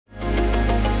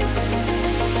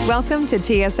Welcome to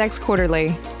TSX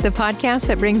Quarterly, the podcast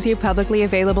that brings you publicly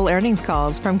available earnings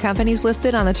calls from companies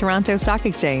listed on the Toronto Stock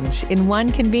Exchange in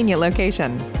one convenient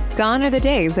location. Gone are the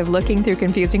days of looking through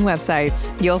confusing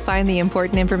websites. You'll find the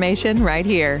important information right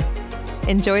here.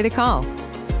 Enjoy the call.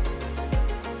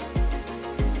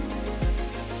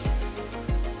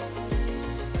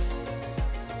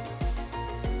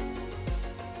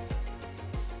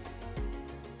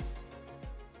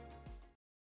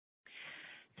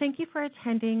 Thank you for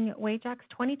attending Wajax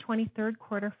 2020 third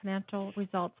quarter financial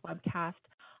results webcast.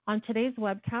 On today's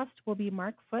webcast will be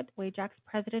Mark Foote, Wajax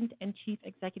President and Chief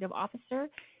Executive Officer,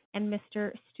 and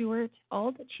Mr. Stuart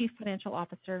Auld, Chief Financial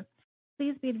Officer.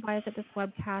 Please be advised that this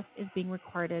webcast is being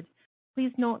recorded.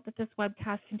 Please note that this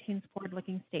webcast contains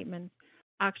forward-looking statements.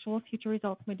 Actual future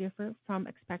results may differ from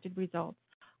expected results.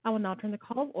 I will now turn the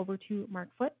call over to Mark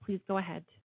Foote. Please go ahead.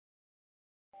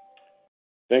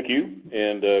 Thank you,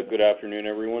 and good afternoon,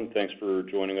 everyone. Thanks for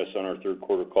joining us on our third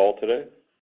quarter call today.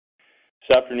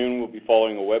 This afternoon, we'll be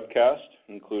following a webcast,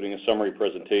 including a summary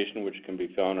presentation, which can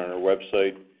be found on our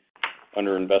website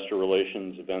under Investor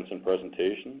Relations, Events and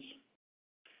Presentations.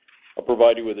 I'll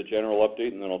provide you with a general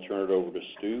update, and then I'll turn it over to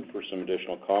Stu for some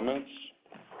additional comments.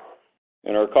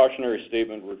 And our cautionary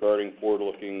statement regarding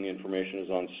forward-looking information is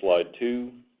on slide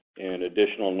 2, and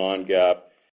Additionally,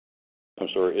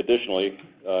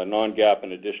 non-GAAP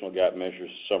and additional GAAP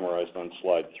measures summarized on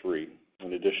slide 3.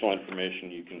 And additional information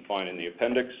you can find in the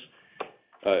appendix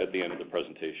at the end of the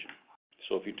presentation.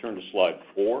 So if you turn to slide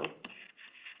 4,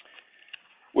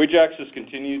 Wajax has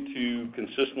continued to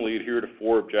consistently adhere to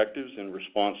 4 objectives in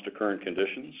response to current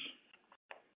conditions.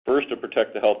 First, to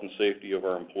protect the health and safety of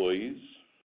our employees.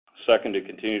 Second, to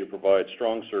continue to provide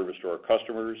strong service to our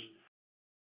customers.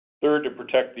 Third, to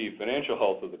protect the financial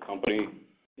health of the company.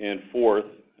 And fourth,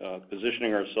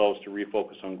 positioning ourselves to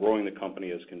refocus on growing the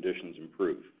company as conditions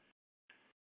improve.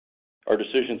 Our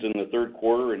decisions in the third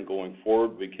quarter and going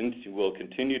forward will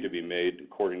continue to be made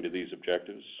according to these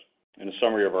objectives. And a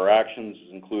summary of our actions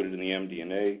is included in the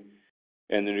MD&A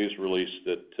and the news release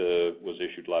that was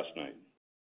issued last night.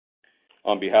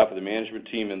 On behalf of the management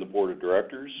team and the board of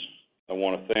directors, I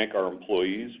want to thank our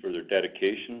employees for their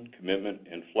dedication, commitment,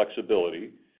 and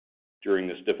flexibility during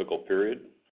this difficult period.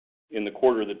 In the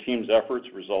quarter, the team's efforts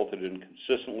resulted in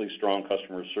consistently strong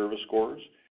customer service scores,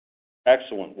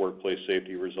 excellent workplace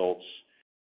safety results,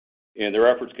 and their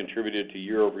efforts contributed to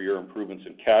year-over-year improvements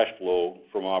in cash flow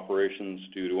from operations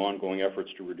due to ongoing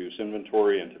efforts to reduce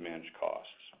inventory and to manage costs.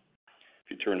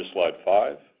 If you turn to slide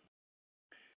 5,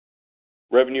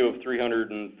 revenue of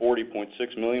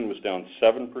 $340.6 million was down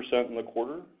 7% in the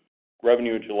quarter.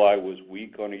 Revenue in July was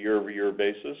weak on a year-over-year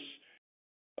basis.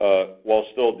 While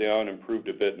still down, improved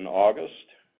a bit in August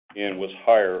and was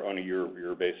higher on a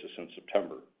year-over-year basis in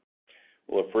September.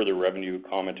 We'll have further revenue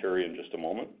commentary in just a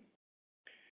moment.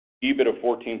 EBIT of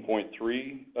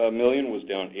 $14.3 million was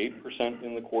down 8%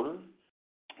 in the quarter.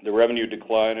 The revenue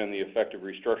decline and the effective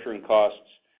restructuring costs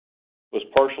was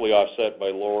partially offset by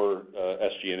lower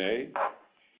SG&A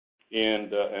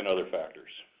and other factors.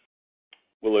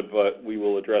 We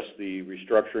will address the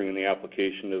restructuring and the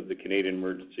application of the Canadian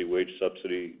Emergency Wage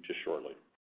Subsidy just shortly.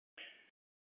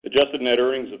 Adjusted net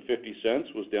earnings of 50 cents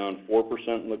was down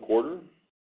 4% in the quarter.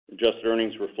 Adjusted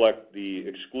earnings reflect the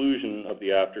exclusion of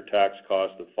the after-tax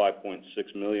cost of $5.6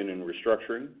 million in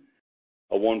restructuring,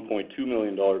 a $1.2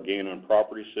 million gain on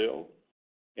property sale,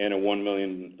 and a $1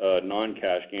 million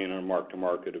non-cash gain on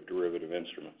mark-to-market of derivative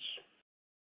instruments.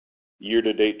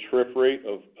 Year-to-date TRIF rate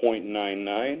of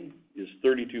 0.99 is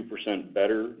 32%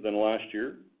 better than last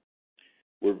year.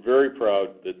 We're very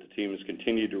proud that the team has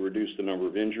continued to reduce the number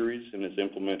of injuries and has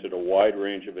implemented a wide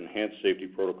range of enhanced safety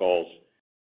protocols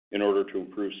in order to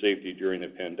improve safety during the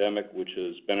pandemic, which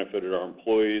has benefited our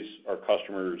employees, our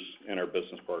customers, and our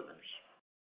business partners.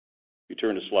 We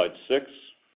turn to slide 6.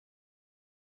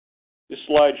 This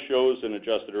slide shows an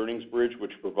adjusted earnings bridge,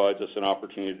 which provides us an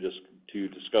opportunity to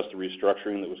discuss the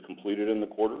restructuring that was completed in the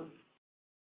quarter.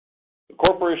 The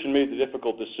corporation made the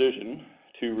difficult decision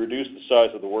to reduce the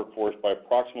size of the workforce by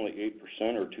approximately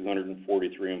 8%, or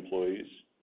 243 employees.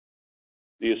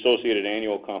 The associated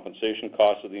annual compensation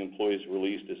cost of the employees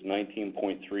released is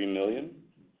 $19.3 million,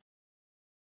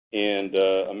 and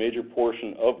a major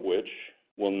portion of which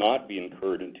will not be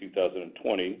incurred in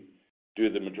 2020 due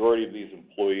to the majority of these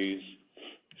employees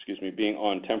being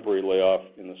on temporary layoff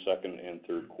in the second and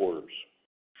third quarters.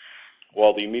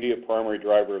 While the immediate primary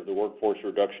driver of the workforce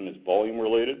reduction is volume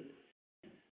related,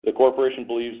 the corporation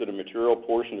believes that a material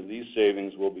portion of these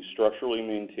savings will be structurally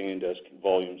maintained as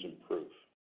volumes improve.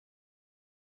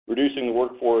 Reducing the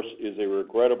workforce is a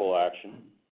regrettable action,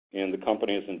 and the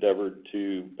company has endeavored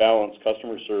to balance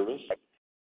customer service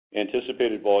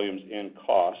anticipated volumes, and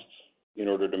costs in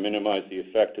order to minimize the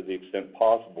effect to the extent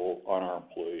possible on our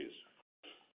employees.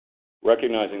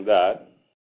 Recognizing that,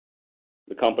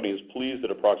 the company is pleased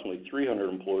that approximately 300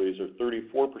 employees, or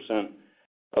 34%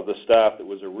 of the staff that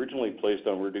was originally placed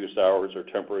on reduced hours or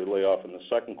temporary layoff in the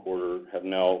second quarter, have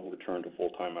now returned to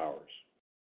full-time hours.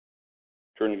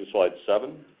 Turning to slide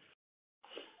 7.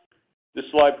 This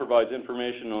slide provides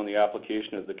information on the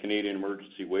application of the Canadian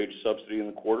Emergency Wage Subsidy in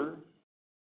the quarter.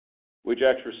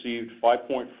 Wajax received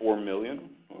 $5.4 million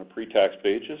on a pre-tax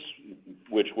basis,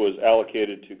 which was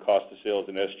allocated to cost of sales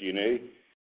and SG&A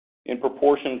in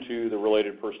proportion to the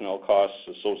related personnel costs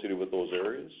associated with those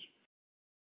areas.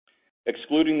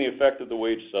 Excluding the effect of the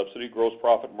wage subsidy, gross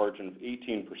profit margin of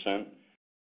 18%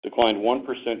 declined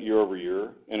 1% year over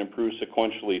year and improved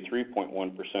sequentially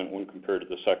 3.1% when compared to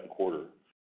the second quarter.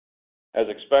 As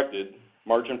expected,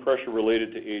 margin pressure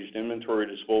related to aged inventory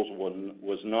disposal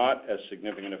was not as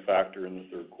significant a factor in the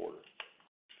third quarter.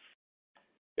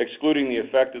 Excluding the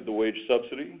effect of the wage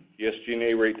subsidy, the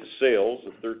SG&A rate to sales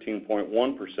of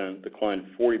 13.1% declined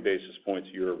 40 basis points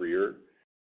year over year,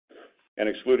 and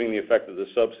excluding the effect of the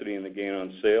subsidy and the gain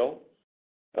on sale,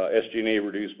 SG&A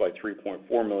reduced by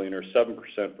 $3.4 million, or 7%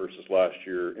 versus last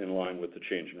year, in line with the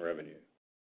change in revenue.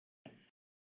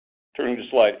 Turning to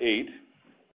slide 8,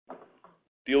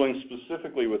 dealing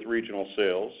specifically with regional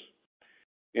sales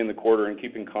in the quarter and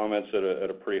keeping comments at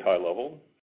a pretty high level.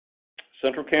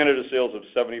 Central Canada sales of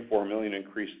 $74 million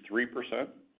increased 3%.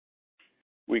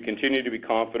 We continue to be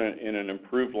confident in an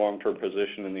improved long-term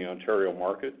position in the Ontario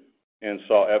market and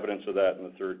saw evidence of that in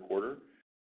the third quarter.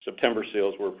 September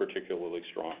sales were particularly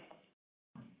strong.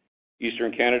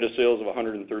 Eastern Canada sales of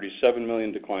 $137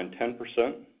 million declined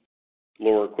 10%.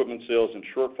 Lower equipment sales and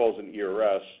shortfalls in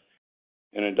ERS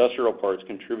and industrial parts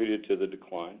contributed to the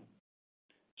decline.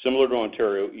 Similar to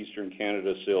Ontario, Eastern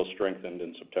Canada sales strengthened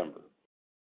in September.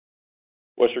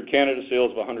 Western Canada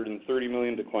sales of $130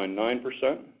 million declined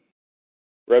 9%.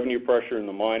 Revenue pressure in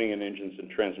the mining and engines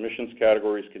and transmissions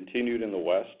categories continued in the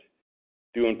West,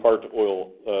 due in part to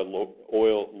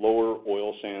lower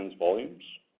oil sands volumes.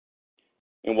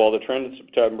 And while the trend in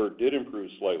September did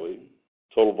improve slightly,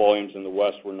 total volumes in the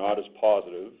West were not as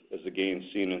positive as the gains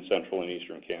seen in Central and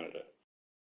Eastern Canada.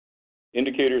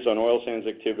 Indicators on oil sands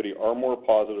activity are more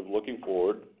positive looking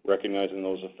forward, recognizing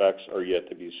those effects are yet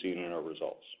to be seen in our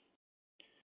results.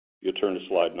 You'll turn to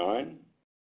slide 9.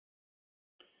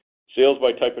 Sales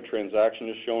by type of transaction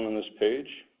is shown on this page,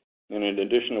 and in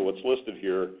addition to what's listed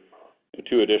here,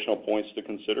 2 additional points to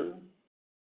consider.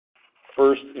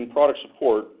 First, in product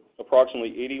support,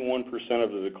 approximately 81%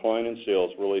 of the decline in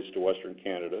sales relates to Western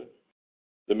Canada,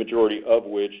 the majority of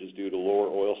which is due to lower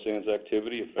oil sands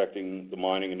activity affecting the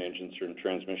mining and engines and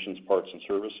transmissions parts and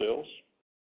service sales.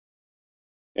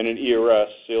 And in ERS,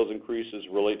 sales increases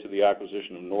relate to the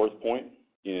acquisition of North Point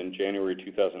in January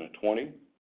 2020.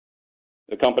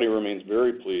 The company remains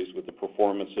very pleased with the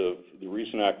performance of the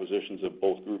recent acquisitions of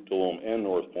both Groupe Delhomme and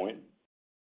North Point,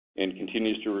 and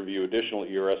continues to review additional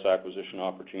ERS acquisition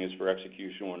opportunities for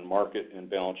execution when market and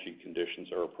balance sheet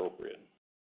conditions are appropriate.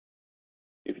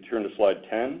 If you turn to slide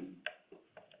 10,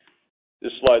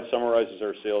 this slide summarizes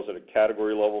our sales at a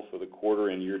category level for the quarter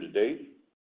and year to date.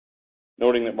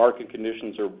 Noting that market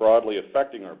conditions are broadly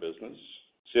affecting our business,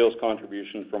 sales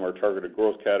contribution from our targeted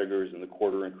growth categories in the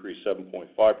quarter increased 7.5%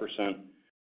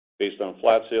 based on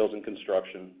flat sales in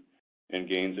construction and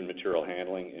gains in material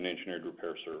handling and engineered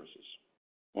repair services.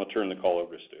 I'll turn the call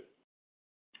over to Stu.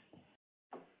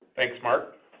 Thanks,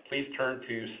 Mark. Please turn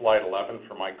to slide 11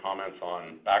 for my comments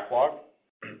on backlog.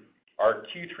 Our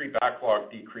Q3 backlog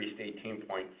decreased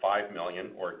 $18.5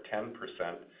 million, or 10%,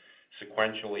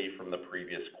 sequentially from the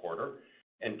previous quarter,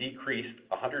 and decreased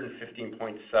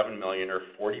 $115.7 million, or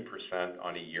 40%,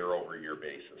 on a year-over-year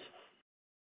basis.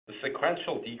 The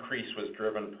sequential decrease was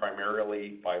driven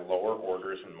primarily by lower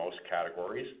orders in most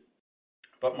categories,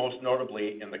 but most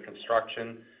notably in the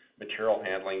construction, material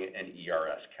handling, and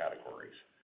ERS categories.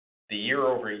 The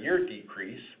year-over-year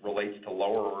decrease relates to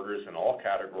lower orders in all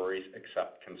categories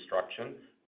except construction,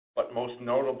 but most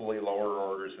notably lower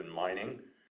orders in mining,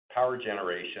 power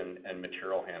generation, and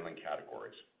material handling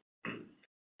categories.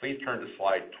 Please turn to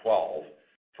slide 12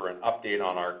 for an update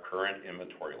on our current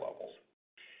inventory levels.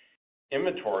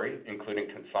 Inventory, including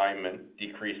consignment,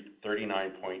 decreased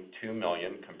 $39.2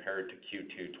 million compared to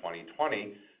Q2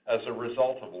 2020 as a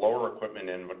result of lower equipment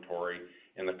inventory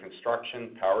in the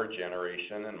construction, power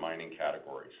generation, and mining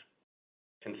categories.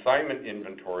 Consignment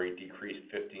inventory decreased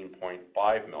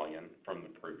 $15.5 million from the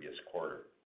previous quarter.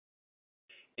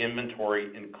 Inventory,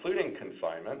 including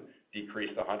consignment,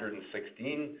 decreased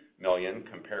 $116 million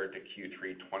compared to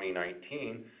Q3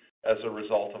 2019 as a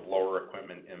result of lower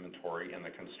equipment inventory in the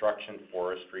construction,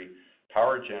 forestry,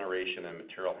 power generation, and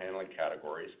material handling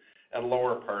categories, and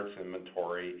lower parts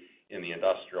inventory in the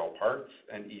industrial parts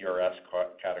and ERS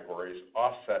categories,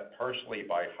 offset partially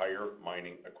by higher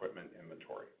mining equipment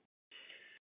inventory.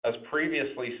 As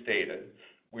previously stated,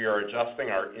 we are adjusting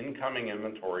our incoming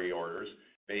inventory orders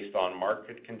based on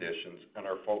market conditions and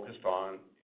are focused on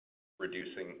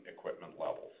reducing equipment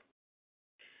levels.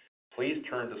 Please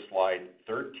turn to slide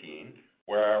 13,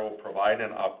 where I will provide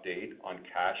an update on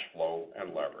cash flow and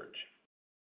leverage.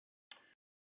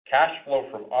 Cash flow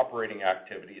from operating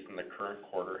activities in the current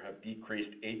quarter have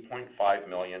decreased $8.5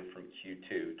 million from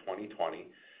Q2 2020,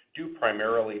 due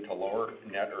primarily to lower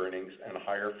net earnings and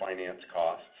higher finance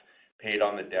costs paid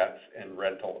on the debts and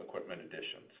rental equipment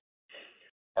additions.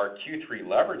 Our Q3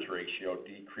 leverage ratio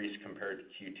decreased compared to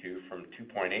Q2 from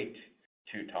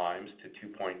 2.82 times to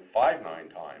 2.59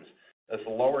 times, as the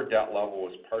lower debt level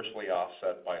was partially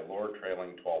offset by lower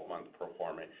trailing 12-month pro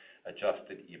forma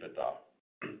adjusted EBITDA.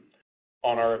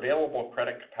 On our available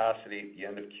credit capacity at the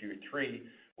end of Q3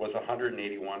 was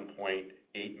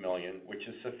 $181.8 million, which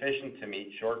is sufficient to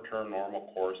meet short-term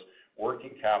normal course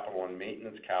working capital and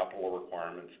maintenance capital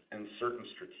requirements and certain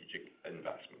strategic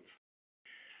investments.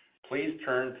 Please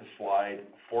turn to slide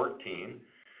 14,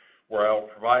 where I'll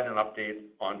provide an update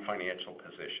on financial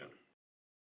position.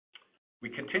 We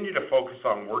continue to focus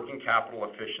on working capital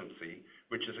efficiency,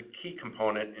 which is a key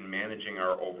component in managing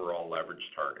our overall leverage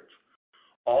targets.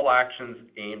 All actions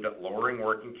aimed at lowering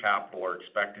working capital are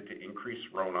expected to increase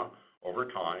RONA over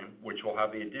time, which will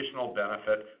have the additional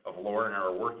benefit of lowering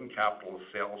our working capital to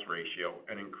sales ratio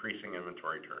and increasing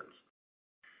inventory turns.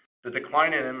 The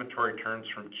decline in inventory turns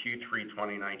from Q3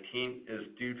 2019 is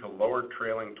due to lower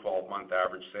trailing 12-month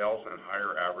average sales and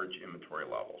higher average inventory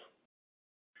levels.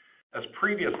 As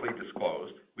previously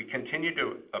disclosed, we continue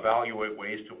to evaluate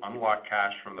ways to unlock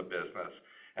cash from the business,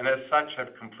 and as such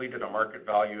have completed a market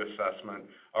value assessment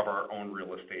of our own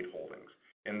real estate holdings.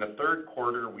 In the third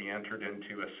quarter, we entered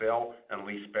into a sale and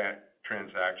leaseback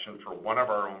transaction for one of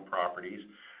our own properties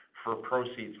for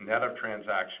proceeds net of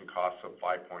transaction costs of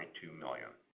 $5.2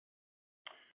 million.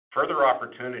 Further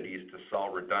opportunities to sell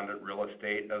redundant real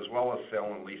estate as well as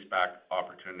sale and leaseback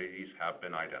opportunities have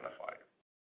been identified.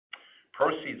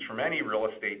 Proceeds from any real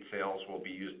estate sales will be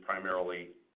used primarily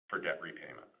for debt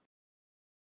repayment.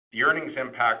 The earnings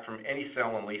impact from any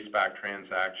sale and leaseback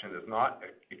transaction is not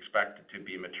expected to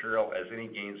be material, as any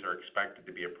gains are expected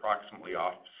to be approximately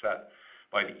offset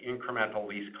by the incremental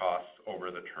lease costs over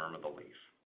the term of the lease.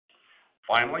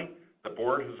 Finally, the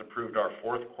board has approved our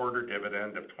fourth quarter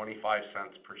dividend of 25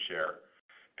 cents per share,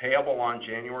 payable on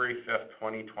January 5th,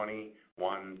 2021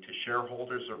 to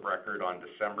shareholders of record on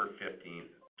December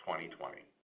 15th, 2020.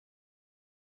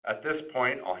 At this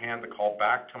point, I'll hand the call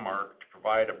back to Mark to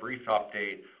provide a brief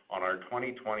update on our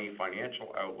 2020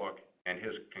 financial outlook and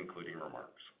his concluding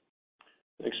remarks.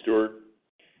 Thanks, Stuart.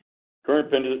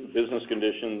 Current business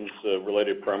conditions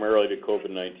related primarily to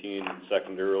COVID-19 and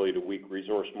secondarily to weak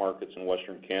resource markets in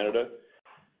Western Canada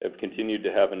have continued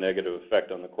to have a negative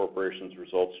effect on the corporation's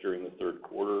results during the third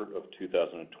quarter of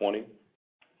 2020.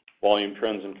 Volume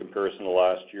trends in comparison to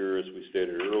last year, as we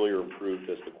stated earlier, improved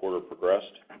as the quarter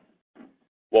progressed.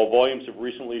 While volumes have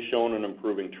recently shown an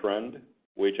improving trend,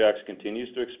 Wajax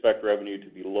continues to expect revenue to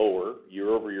be lower year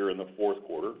over year in the fourth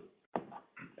quarter.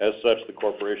 As such, the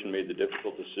corporation made the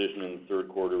difficult decision in the third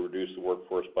quarter to reduce the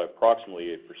workforce by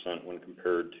approximately 8% when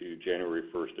compared to January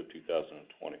 1st of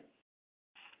 2020.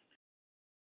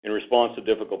 In response to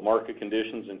difficult market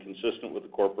conditions and consistent with the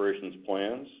corporation's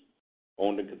plans,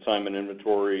 owned and consignment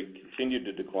inventory continued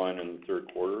to decline in the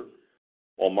third quarter,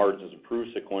 while margins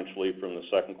improved sequentially from the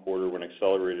second quarter when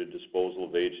accelerated disposal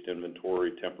of aged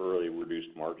inventory temporarily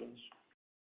reduced margins.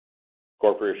 The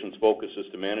corporation's focus is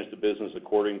to manage the business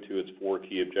according to its four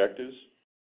key objectives: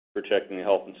 protecting the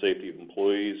health and safety of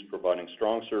employees, providing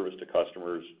strong service to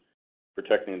customers,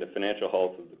 protecting the financial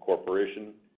health of the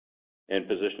corporation, and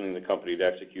positioning the company to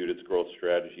execute its growth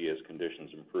strategy as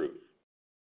conditions improve.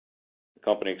 The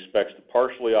company expects to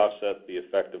partially offset the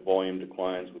effect of volume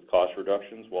declines with cost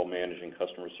reductions while managing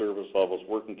customer service levels,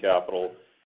 working capital,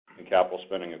 and capital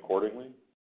spending accordingly.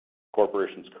 The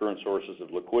corporation's current sources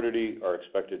of liquidity are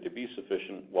expected to be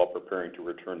sufficient while preparing to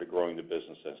return to growing the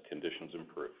business as conditions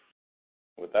improve.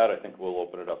 With that, I think we'll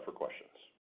open it up for questions.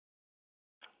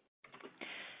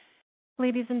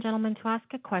 Ladies and gentlemen, to ask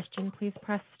a question, please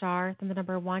press star, then the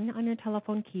number 1 on your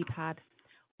telephone keypad.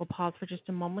 We'll pause for just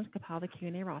a moment to compile the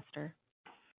Q&A roster.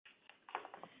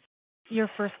 Your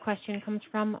first question comes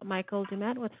from Michael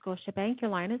Doumet with Scotiabank. Your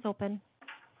line is open.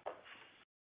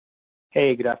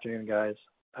 Hey, good afternoon, guys.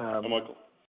 Hi, Michael.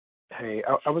 Hey,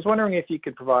 I was wondering if you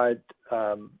could provide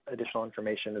additional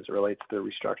information as it relates to the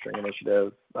restructuring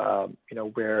initiative,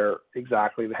 where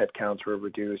exactly the headcounts were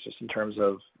reduced, just in terms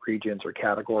of regions or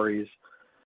categories.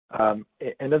 And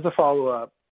as a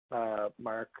follow-up,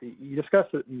 Mark, you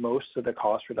discussed that most of the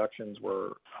cost reductions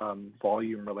were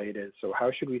volume related. So how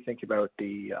should we think about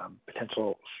the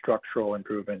potential structural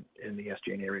improvement in the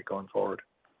SG&A rate going forward?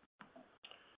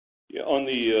 Yeah, on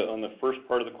the first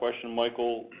part of the question,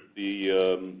 Michael,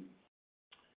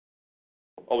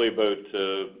 only about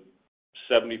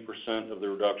 70% of the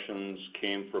reductions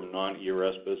came from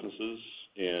non-ERS businesses,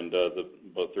 and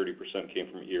about 30% came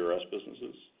from ERS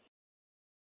businesses.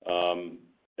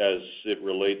 As it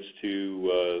relates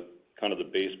to kind of the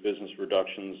base business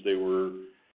reductions, they were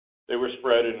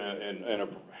spread in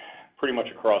pretty much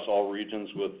across all regions,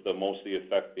 with most of the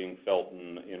effect being felt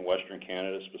in Western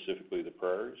Canada, specifically the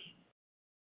prairies.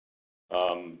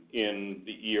 In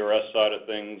the ERS side of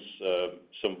things,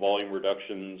 some volume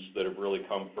reductions that have really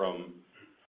come from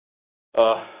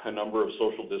a number of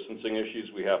social distancing issues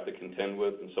we have to contend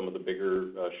with, and some of the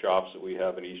bigger shops that we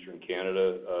have in Eastern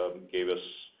Canada gave us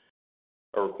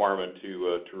a requirement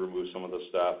to remove some of the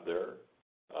staff there.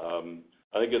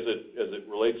 I think as it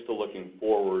relates to looking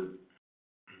forward,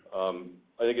 I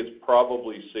think it's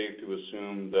probably safe to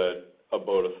assume that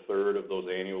about a third of those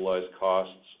annualized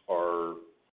costs are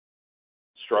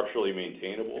structurally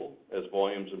maintainable as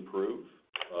volumes improve.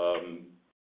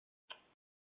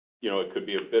 It could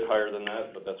be a bit higher than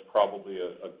that, but that's probably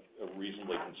a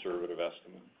reasonably conservative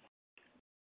estimate.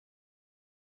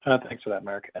 Thanks for that,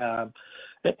 Mark. And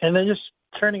then just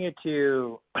turning it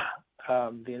to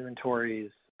the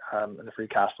inventories and the free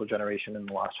cash flow generation in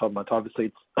the last 12 months. Obviously,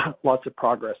 it's lots of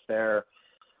progress there.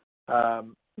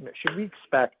 Should we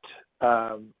expect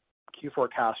Q4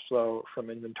 cash flow from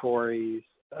inventories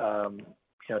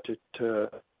to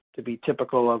be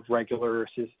typical of regular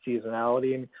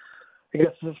seasonality? And I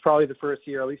guess this is probably the first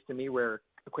year, at least to me, where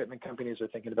equipment companies are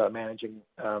thinking about managing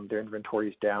their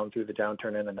inventories down through the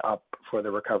downturn and then up for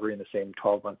the recovery in the same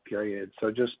 12-month period.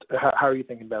 So just how are you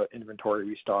thinking about inventory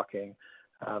restocking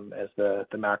as the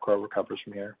macro recovers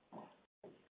from here?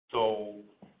 So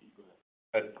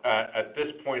at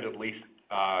this point, at least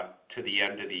to the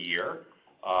end of the year,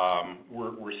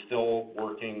 we're still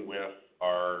working with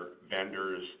our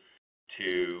vendors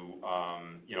to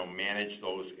manage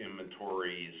those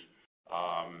inventories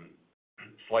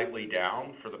slightly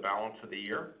down for the balance of the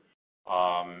year,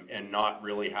 and not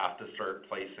really have to start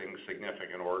placing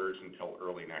significant orders until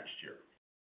early next year.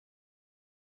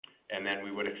 And then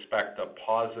we would expect a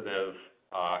positive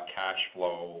cash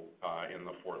flow in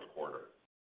the fourth quarter.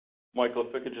 Michael,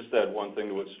 if I could just add one thing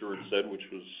to what Stuart said, which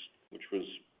was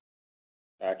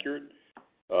accurate.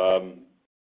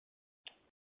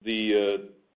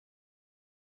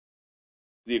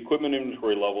 The equipment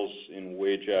inventory levels in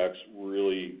Wajax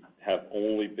really have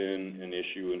only been an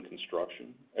issue in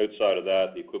construction. Outside of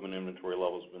that, the equipment inventory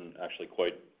level has been actually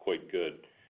quite good.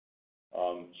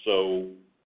 So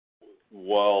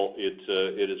while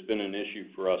it has been an issue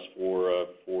for us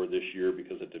for this year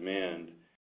because of demand,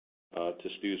 to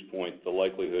Stu's point, the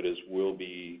likelihood is we'll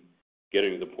be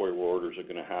getting to the point where orders are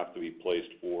going to have to be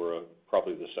placed for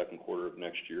probably the second quarter of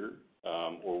next year,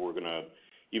 or we're going to,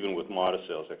 even with modest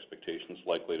sales expectations,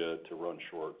 likely to run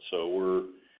short. So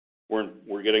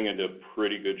we're getting into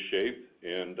pretty good shape,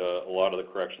 and a lot of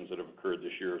the corrections that have occurred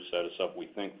this year have set us up, we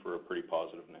think, for a pretty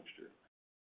positive next year.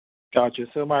 Gotcha.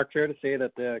 So, Mark, fair to say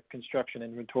that the construction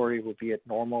inventory will be at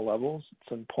normal levels at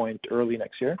some point early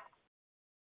next year?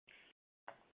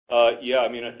 Yeah, I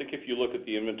mean, I think if you look at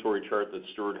the inventory chart that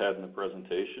Stuart had in the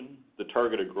presentation, the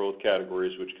targeted growth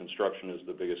categories, which construction is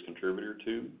the biggest contributor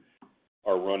to,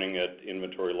 are running at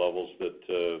inventory levels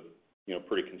that,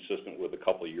 pretty consistent with a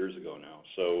couple of years ago now.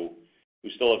 So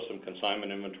we still have some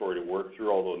consignment inventory to work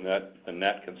through, although the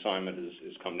net consignment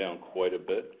has come down quite a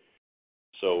bit.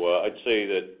 So I'd say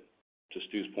that, to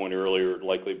Stu's point earlier,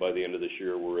 likely by the end of this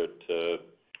year, we're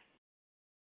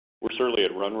certainly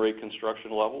at run rate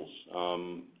construction levels,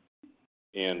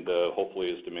 and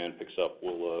hopefully as demand picks up,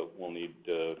 we'll need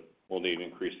to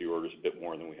increase the orders a bit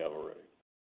more than we have already.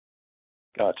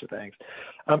 Gotcha, thanks.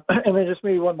 And then just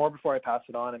maybe one more before I pass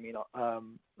it on. I mean,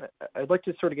 I'd like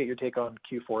to sort of get your take on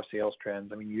Q4 sales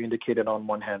trends. I mean, you indicated on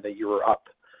one hand that you were up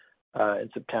in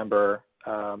September,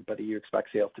 but that you expect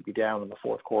sales to be down in the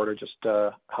fourth quarter. Just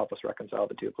help us reconcile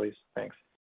the two, please. Thanks.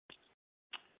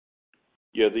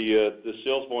 Yeah, the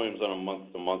sales volumes on a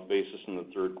month-to-month basis in the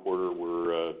third quarter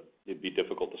were, it'd be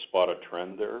difficult to spot a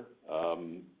trend there.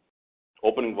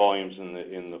 Opening volumes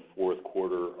in the fourth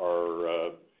quarter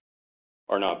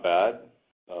are not bad.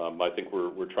 I think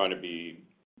we're trying to be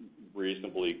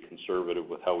reasonably conservative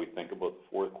with how we think about the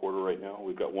fourth quarter right now.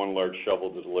 We've got one large shovel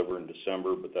to deliver in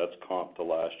December, but that's comp to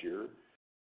last year.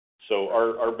 So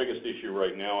our biggest issue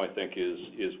right now, I think,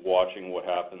 is watching what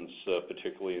happens,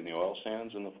 particularly in the oil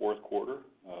sands in the fourth quarter.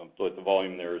 But the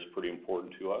volume there is pretty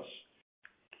important to us.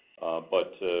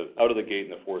 But out of the gate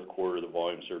in the fourth quarter, the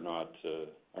volumes are not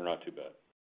too bad.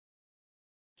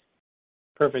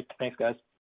 Perfect. Thanks, guys.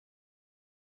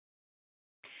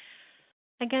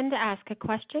 Again, to ask a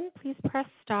question, please press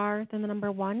star, then the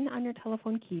number 1 on your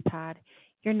telephone keypad.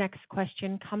 Your next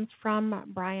question comes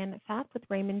from Brian Fath with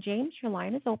Raymond James. Your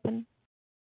line is open.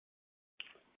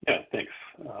 Yeah, thanks.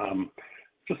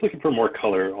 Just looking for more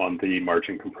color on the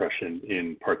margin compression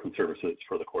in parts and services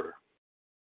for the quarter.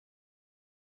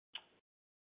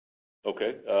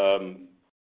 Okay.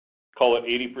 Call it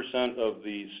 80% of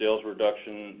the sales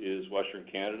reduction is Western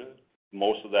Canada.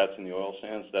 Most of that's in the oil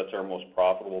sands. That's our most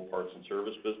profitable parts and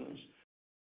service business.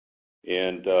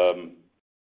 And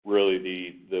really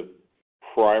the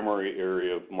primary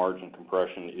area of margin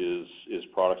compression is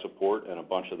product support, and a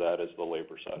bunch of that is the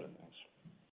labor side of things.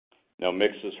 Now,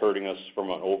 mix is hurting us from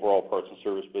an overall parts and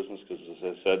service business because, as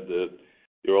I said, the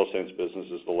oil sands business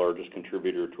is the largest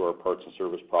contributor to our parts and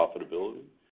service profitability.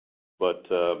 But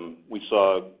we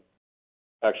saw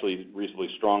actually reasonably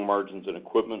strong margins in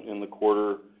equipment in the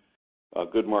quarter,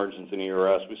 good margins in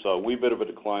ERS. We saw a wee bit of a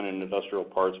decline in industrial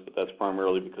parts, but that's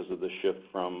primarily because of the shift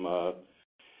from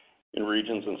in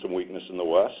regions and some weakness in the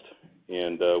West.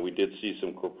 And we did see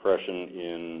some compression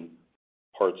in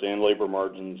parts and labor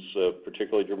margins,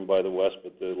 particularly driven by the West,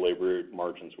 but the labor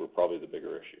margins were probably the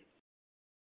bigger issue.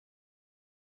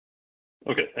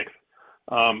 Okay, thanks.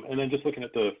 And then just looking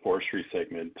at the forestry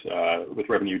segment, with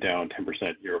revenue down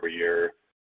 10% year over year,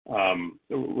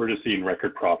 we're just seeing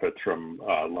record profits from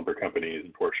lumber companies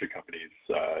and forestry companies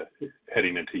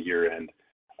heading into year end.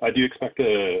 Do you expect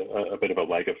a bit of a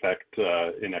lag effect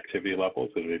in activity levels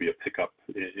and maybe a pickup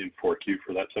in 4Q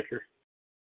for that sector?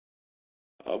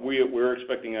 We're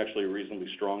expecting actually a reasonably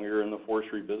strong year in the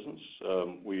forestry business.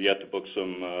 We've yet to book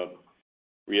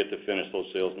we yet to finish those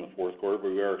sales in the fourth quarter,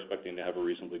 but we are expecting to have a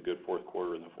reasonably good fourth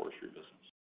quarter in the forestry business.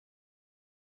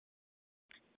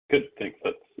 Good, thanks.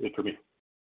 That's it for me.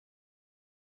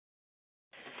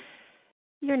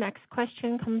 Your next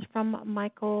question comes from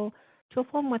Michael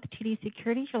Tufholm with TD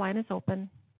Securities. Your line is open.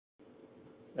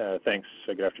 Thanks.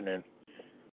 Good afternoon.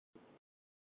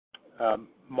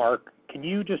 Mark, can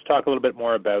you just talk a little bit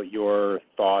more about your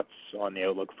thoughts on the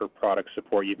outlook for product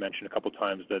support? You've mentioned a couple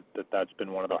times that's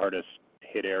been one of the hardest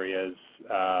hit areas,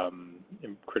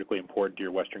 critically important to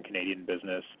your Western Canadian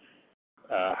business.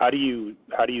 How do you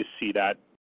see that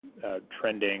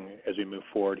trending as we move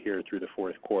forward here through the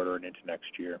fourth quarter and into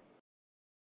next year?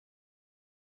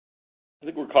 I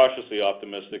think we're cautiously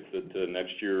optimistic that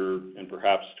next year and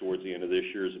perhaps towards the end of this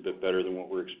year is a bit better than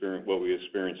what we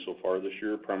experienced so far this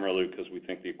year, primarily because we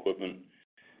think the equipment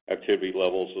activity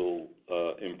levels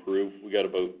will improve. We got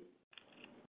about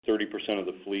 30% of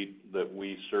the fleet that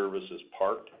we service is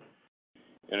parked,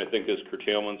 and I think as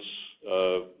curtailments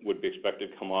would be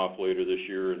expected to come off later this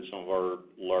year and some of our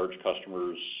large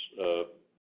customers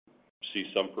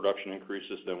see some production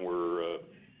increases, then we're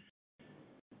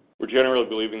generally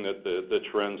believing that the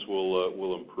trends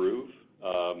will improve.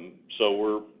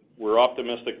 So we're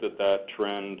optimistic that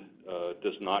trend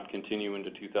does not continue into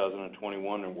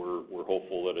 2021, and we're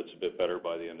hopeful that it's a bit better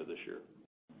by the end of this year.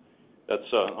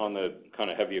 That's on the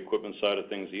kind of heavy equipment side of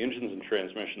things. The engines and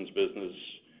transmissions business,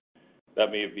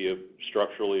 that may be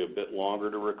structurally a bit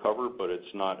longer to recover, but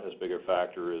it's not as big a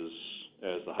factor as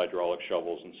the hydraulic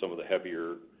shovels and some of the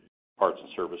heavier parts and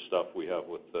service stuff we have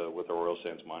with our oil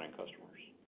sands mining customers.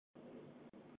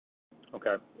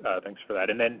 Okay, thanks for that.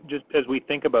 And then just as we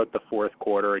think about the fourth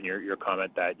quarter and your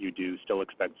comment that you do still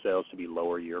expect sales to be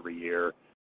lower year over year,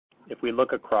 if we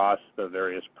look across the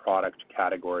various product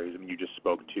categories, I mean, you just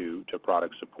spoke to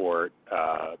product support,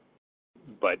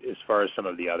 but as far as some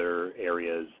of the other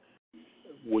areas,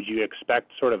 would you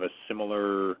expect sort of a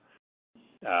similar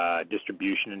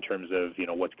distribution in terms of,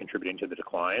 what's contributing to the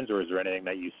declines, or is there anything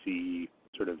that you see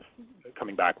sort of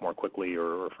coming back more quickly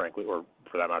or frankly, or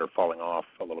for that matter, falling off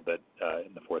a little bit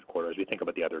in the fourth quarter as we think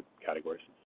about the other categories?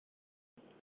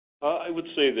 I would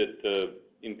say that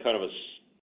in kind of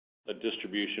a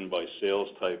distribution by sales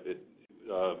type,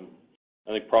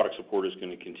 I think product support is going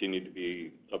to continue to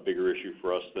be a bigger issue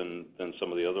for us than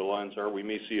some of the other lines are. We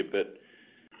may see a bit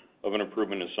of an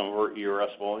improvement in some of our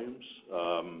ERS volumes,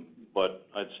 but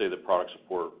I'd say that product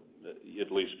support,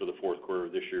 at least for the fourth quarter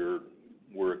of this year,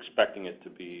 we're expecting it to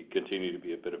continue to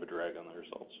be a bit of a drag on the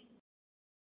results.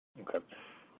 Okay.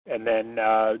 And then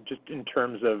just in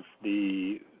terms of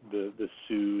the the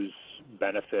CEWS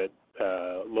benefit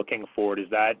looking forward,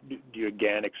 do you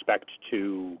again expect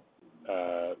to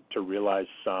realize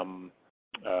some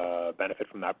benefit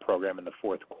from that program in the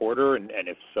fourth quarter? And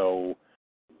if so,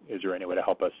 is there any way to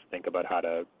help us think about how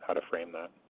to frame that?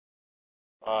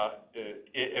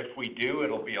 If we do,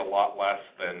 it'll be a lot less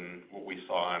than what we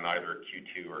saw in either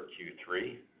Q2 or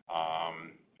Q3.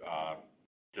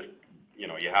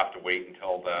 You have to wait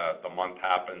until the month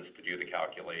happens to do the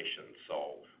calculations.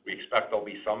 So we expect there'll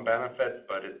be some benefit,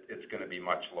 but it's going to be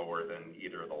much lower than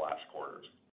either of the last quarters.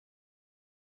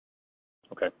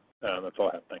 Okay, that's all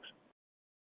I have. Thanks.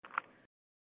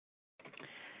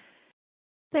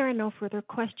 There are no further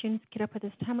questions. Get up at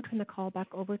this time. I'll turn the call back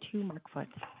over to Mark Foote.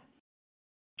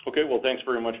 Okay, well, thanks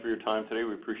very much for your time today.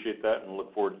 We appreciate that and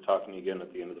look forward to talking to you again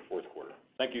at the end of the fourth quarter.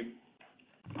 Thank you.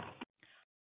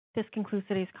 This concludes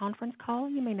today's conference call.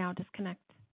 You may now disconnect.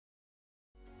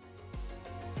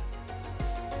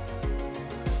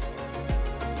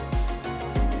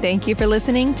 Thank you for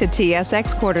listening to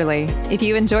TSX Quarterly. If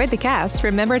you enjoyed the cast,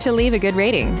 remember to leave a good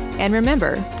rating. And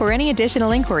remember, for any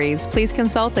additional inquiries, please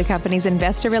consult the company's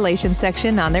investor relations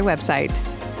section on their website.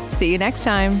 See you next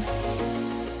time.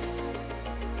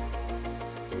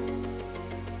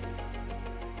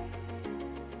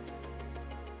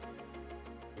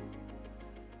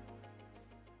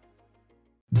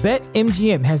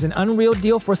 BetMGM has an unreal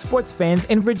deal for sports fans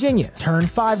in Virginia. Turn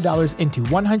 $5 into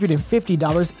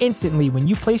 $150 instantly when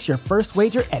you place your first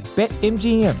wager at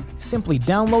BetMGM. Simply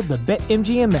download the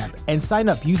BetMGM app and sign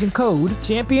up using code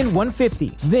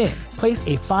Champion150. Then, place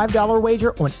a $5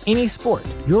 wager on any sport.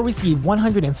 You'll receive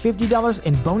 $150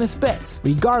 in bonus bets,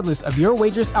 regardless of your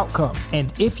wager's outcome.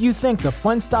 And if you think the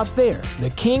fun stops there, the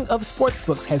king of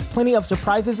sportsbooks has plenty of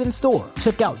surprises in store.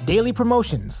 Check out daily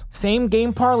promotions,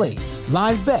 same-game parlays,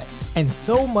 live bets, and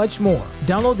so much more.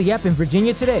 Download the app in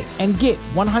Virginia today and get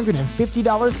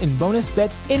 $150 in bonus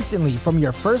bets instantly from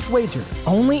your first wager.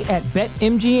 Only at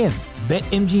BetMGM.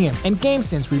 BetMGM and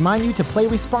GameSense remind you to play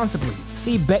responsibly.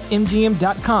 See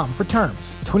BetMGM.com for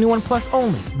terms. 21 plus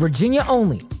only. Virginia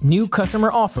only. New customer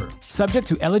offer. Subject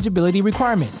to eligibility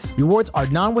requirements. Rewards are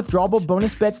non-withdrawable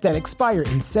bonus bets that expire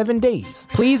in 7 days.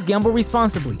 Please gamble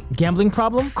responsibly. Gambling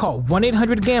problem? Call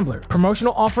 1-800-GAMBLER.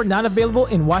 Promotional offer not available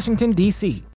in Washington, D.C.